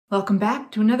Welcome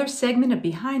back to another segment of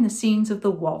Behind the Scenes of the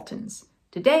Waltons.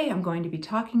 Today I'm going to be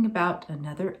talking about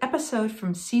another episode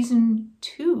from Season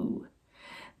 2.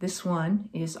 This one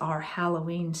is our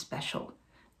Halloween special,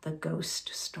 The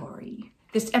Ghost Story.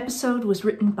 This episode was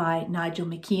written by Nigel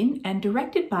McKeon and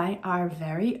directed by our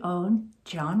very own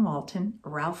John Walton,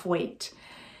 Ralph Waite.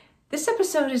 This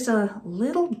episode is a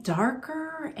little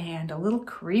darker and a little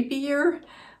creepier.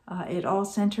 It all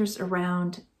centers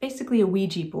around basically a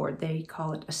Ouija board. They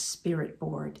call it a spirit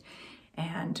board.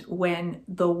 And when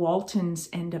the Waltons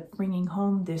end up bringing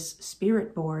home this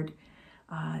spirit board,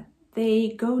 they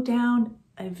go down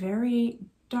a very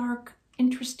dark,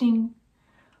 interesting,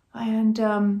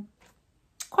 and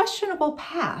questionable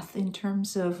path in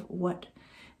terms of what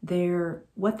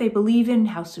they believe in,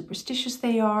 how superstitious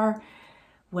they are,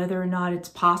 whether or not it's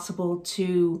possible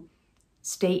to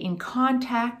stay in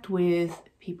contact with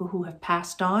people who have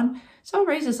passed on. So it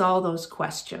raises all those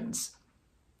questions.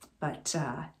 But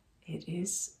it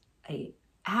is an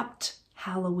apt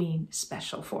Halloween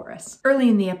special for us. Early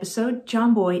in the episode,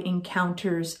 John Boy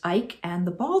encounters Ike and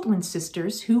the Baldwin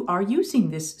sisters who are using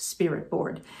this spirit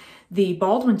board. The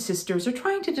Baldwin sisters are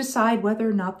trying to decide whether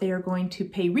or not they are going to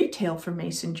pay retail for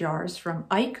mason jars from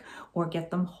Ike or get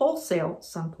them wholesale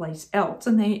someplace else.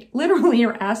 And they literally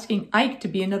are asking Ike to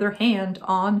be another hand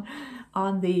on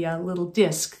the little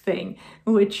disc thing,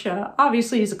 which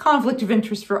obviously is a conflict of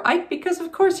interest for Ike because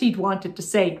of course he'd wanted to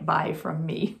say buy from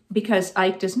me. Because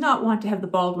Ike does not want to have the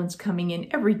Baldwins coming in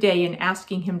every day and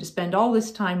asking him to spend all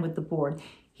this time with the board.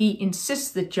 He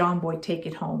insists that John Boy take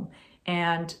it home.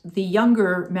 And the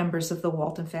younger members of the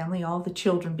Walton family, all the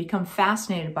children, become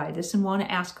fascinated by this and want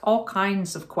to ask all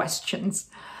kinds of questions.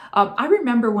 I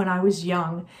remember when I was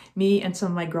young, me and some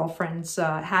of my girlfriends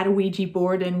had a Ouija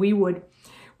board, and we would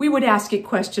ask it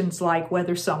questions like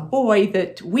whether some boy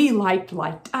that we liked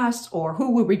us, or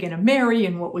who were we going to marry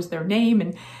and what was their name.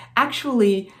 And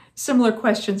actually, similar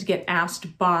questions get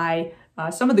asked by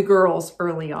some of the girls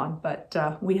early on, but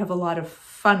we have a lot of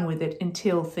fun with it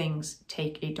until things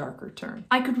take a darker turn.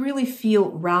 I could really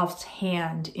feel Ralph's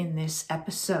hand in this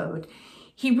episode.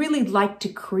 He really liked to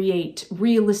create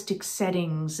realistic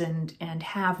settings and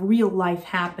have real life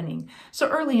happening. So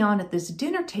early on at this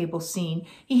dinner table scene,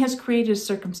 he has created a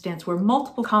circumstance where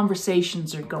multiple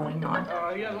conversations are going on.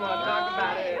 Oh, he doesn't want to talk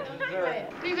about it.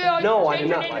 No, I do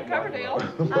not like Coverdale.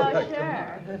 Oh,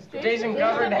 sure. Jason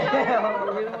Coverdale.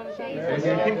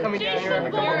 Him coming down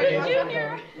here.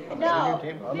 Junior. No.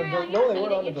 No, they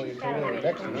weren't on the billiard table. They were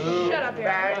next to me. Shut up,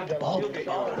 Barry. The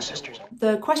Baldwin sisters.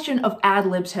 The question of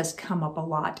ad-libs has come up a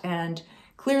lot, and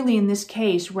clearly in this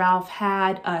case, Ralph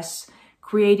had us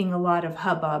creating a lot of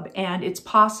hubbub, and it's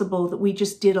possible that we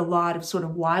just did a lot of sort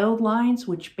of wild lines,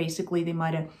 which basically they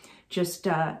might have just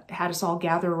had us all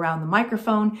gather around the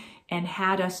microphone and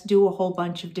had us do a whole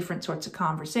bunch of different sorts of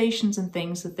conversations and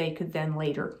things that they could then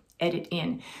later edit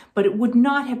in. But it would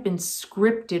not have been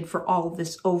scripted for all of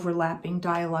this overlapping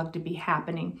dialogue to be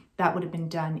happening. That would have been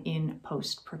done in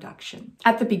post-production.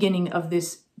 At the beginning of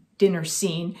this dinner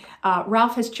scene,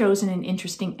 Ralph has chosen an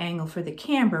interesting angle for the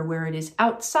camera where it is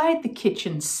outside the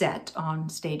kitchen set on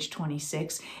stage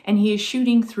 26, and he is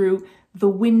shooting through the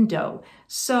window.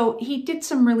 So he did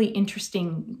some really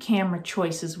interesting camera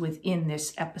choices within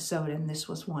this episode, and this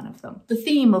was one of them. The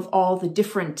theme of all the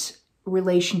different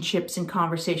relationships and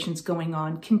conversations going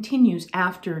on continues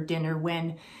after dinner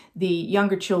when the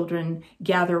younger children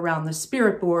gather around the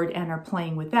spirit board and are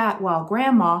playing with that while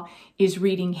Grandma is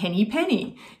reading Henny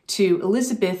Penny to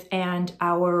Elizabeth and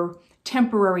our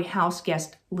temporary house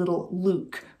guest, little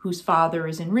Luke, whose father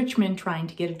is in Richmond trying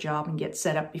to get a job and get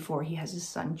set up before he has his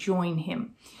son join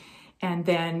him. And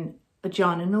then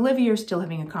John and Olivia are still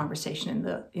having a conversation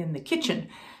in the kitchen.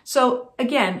 So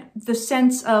again, the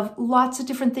sense of lots of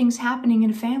different things happening in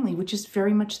a family, which is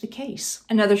very much the case.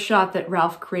 Another shot that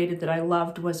Ralph created that I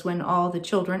loved was when all the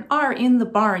children are in the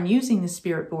barn using the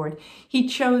spirit board. He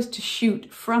chose to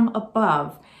shoot from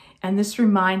above. And this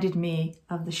reminded me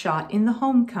of the shot in The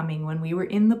Homecoming when we were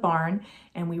in the barn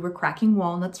and we were cracking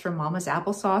walnuts for Mama's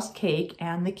applesauce cake,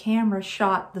 and the camera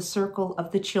shot the circle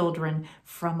of the children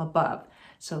from above.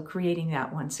 So creating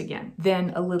that once again.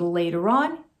 Then a little later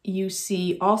on, you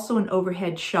see also an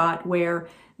overhead shot where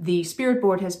the spirit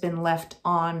board has been left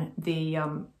on the,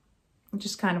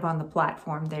 just kind of on the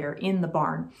platform there in the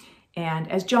barn.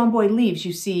 And as John Boy leaves,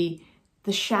 you see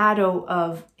the shadow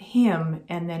of him,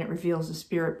 and then it reveals the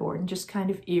spirit board, and just kind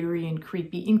of eerie and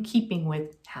creepy in keeping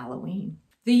with Halloween.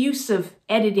 The use of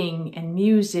editing and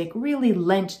music really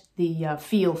lent the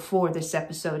feel for this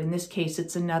episode. In this case,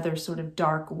 it's another sort of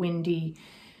dark, windy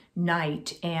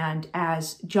night, and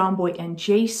as John Boy and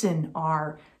Jason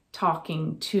are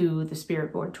talking to the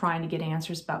spirit board, trying to get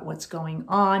answers about what's going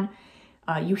on.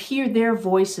 You hear their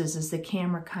voices as the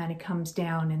camera kind of comes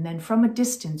down, and then from a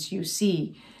distance you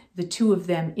see the two of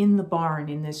them in the barn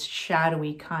in this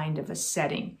shadowy kind of a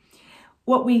setting.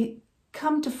 What we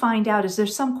come to find out is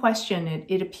there's some question.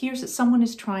 It appears that someone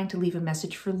is trying to leave a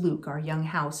message for Luke, our young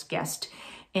house guest,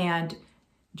 and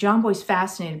John Boy's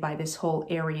fascinated by this whole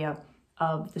area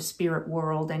of the spirit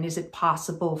world, and is it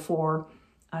possible for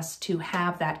us to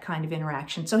have that kind of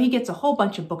interaction? So he gets a whole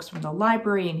bunch of books from the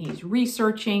library, and he's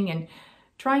researching and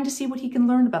trying to see what he can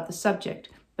learn about the subject.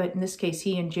 But in this case,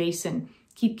 he and Jason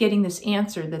keep getting this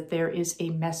answer that there is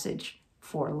a message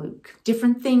for Luke.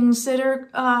 Different things that are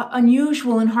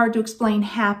unusual and hard to explain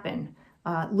happen.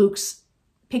 Luke's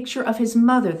picture of his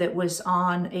mother that was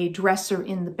on a dresser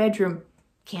in the bedroom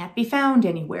can't be found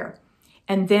anywhere.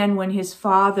 And then when his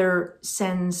father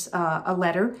sends a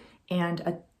letter and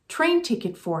a train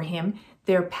ticket for him,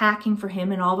 they're packing for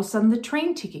him, and all of a sudden the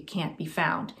train ticket can't be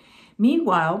found.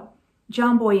 Meanwhile,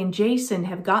 John Boy and Jason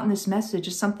have gotten this message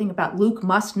of something about Luke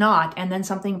must not, and then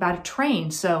something about a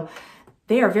train. So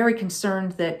they are very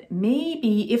concerned that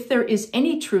maybe, if there is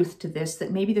any truth to this,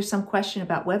 that maybe there's some question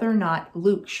about whether or not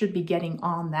Luke should be getting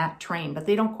on that train. But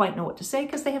they don't quite know what to say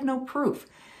because they have no proof.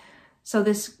 So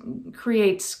this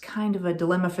creates kind of a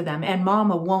dilemma for them. And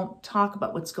Mama won't talk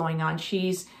about what's going on.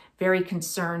 She's very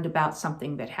concerned about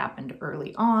something that happened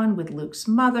early on with Luke's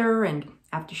mother and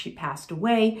after she passed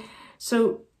away.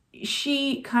 So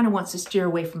she kind of wants to steer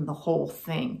away from the whole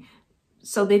thing.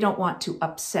 So they don't want to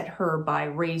upset her by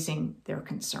raising their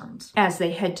concerns. As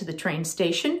they head to the train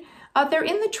station, they're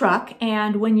in the truck,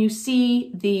 and when you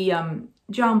see the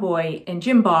John Boy and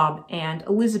Jim Bob and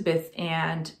Elizabeth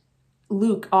and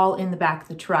Luke all in the back of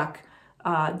the truck,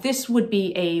 this would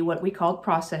be a what we called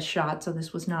process shot, so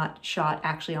this was not shot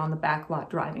actually on the back lot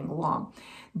driving along.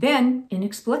 Then,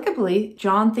 inexplicably,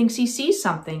 John thinks he sees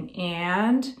something,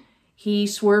 and he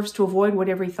swerves to avoid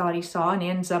whatever he thought he saw and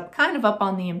ends up kind of up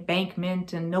on the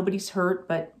embankment, and nobody's hurt,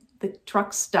 but the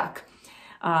truck's stuck.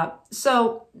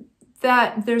 So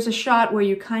that there's a shot where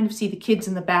you kind of see the kids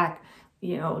in the back,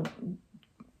 you know,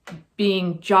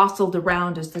 being jostled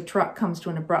around as the truck comes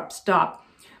to an abrupt stop.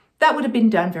 That would have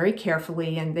been done very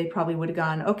carefully, and they probably would have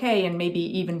gone, okay, and maybe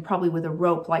even probably with a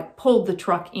rope, like pulled the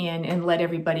truck in and let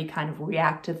everybody kind of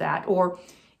react to that. Or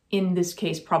in this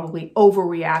case, probably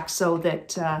overreact so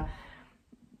that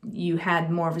you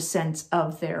had more of a sense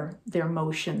of their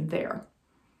motion there.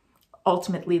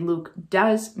 Ultimately, Luke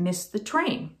does miss the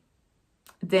train.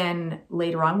 Then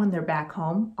later on, when they're back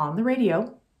home on the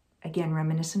radio, again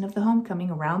reminiscent of the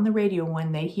homecoming, around the radio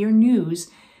when they hear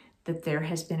news that there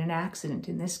has been an accident.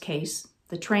 In this case,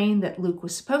 the train that Luke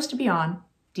was supposed to be on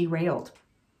derailed.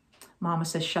 Mama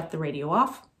says, shut the radio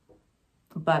off.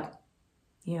 But,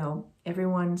 you know,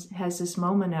 everyone has this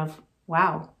moment of,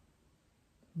 wow,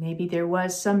 maybe there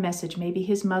was some message. Maybe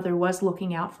his mother was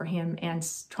looking out for him and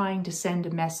trying to send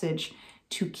a message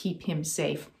to keep him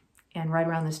safe. And right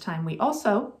around this time, we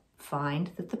also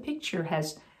find that the picture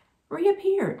has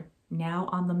reappeared, now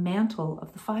on the mantle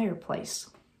of the fireplace.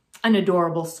 An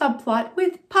adorable subplot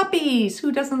with puppies.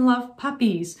 Who doesn't love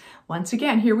puppies? Once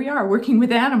again, here we are working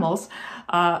with animals.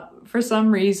 For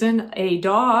some reason, a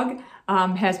dog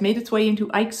has made its way into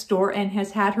Ike's store and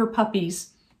has had her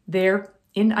puppies there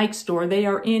in Ike's store. They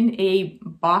are in a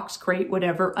box, crate,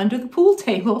 whatever, under the pool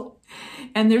table.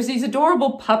 And there's these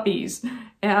adorable puppies.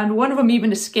 And one of them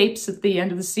even escapes at the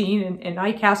end of the scene, and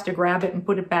Ike has to grab it and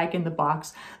put it back in the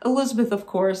box. Elizabeth, of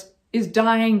course, is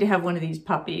dying to have one of these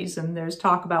puppies. And there's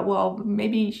talk about, well,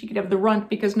 maybe she could have the runt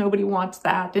because nobody wants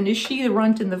that. And is she the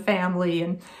runt in the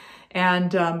family?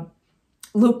 And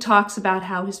Luke talks about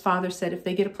how his father said if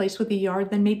they get a place with a yard,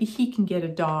 then maybe he can get a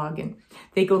dog. And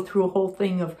they go through a whole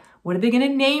thing of, what are they going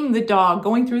to name the dog?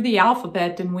 Going through the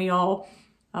alphabet, and we all,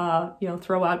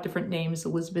 throw out different names.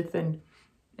 Elizabeth and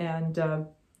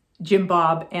Jim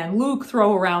Bob and Luke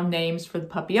throw around names for the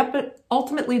puppy. But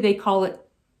ultimately, they call it,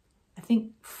 I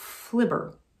think,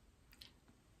 Flibber.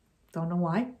 Don't know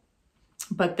why,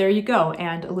 but there you go.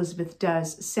 And Elizabeth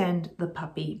does send the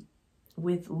puppy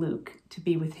with Luke to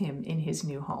be with him in his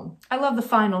new home. I love the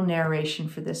final narration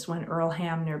for this one. Earl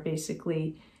Hamner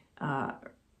basically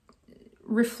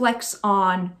reflects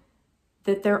on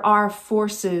that there are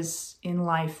forces in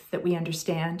life that we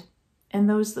understand and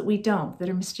those that we don't, that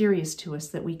are mysterious to us,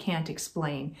 that we can't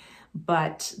explain,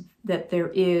 but that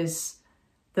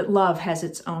that love has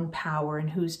its own power,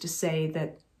 and who's to say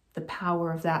that the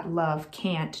power of that love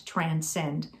can't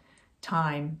transcend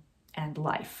time and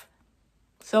life.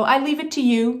 So I leave it to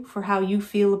you for how you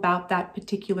feel about that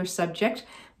particular subject,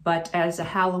 but as a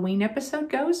Halloween episode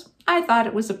goes, I thought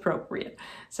it was appropriate.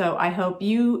 So I hope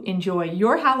you enjoy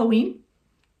your Halloween.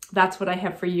 That's what I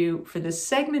have for you for this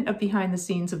segment of Behind the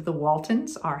Scenes of the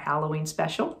Waltons, our Halloween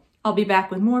special. I'll be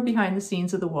back with more Behind the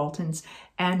Scenes of the Waltons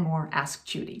and more Ask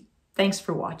Judy. Thanks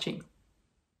for watching.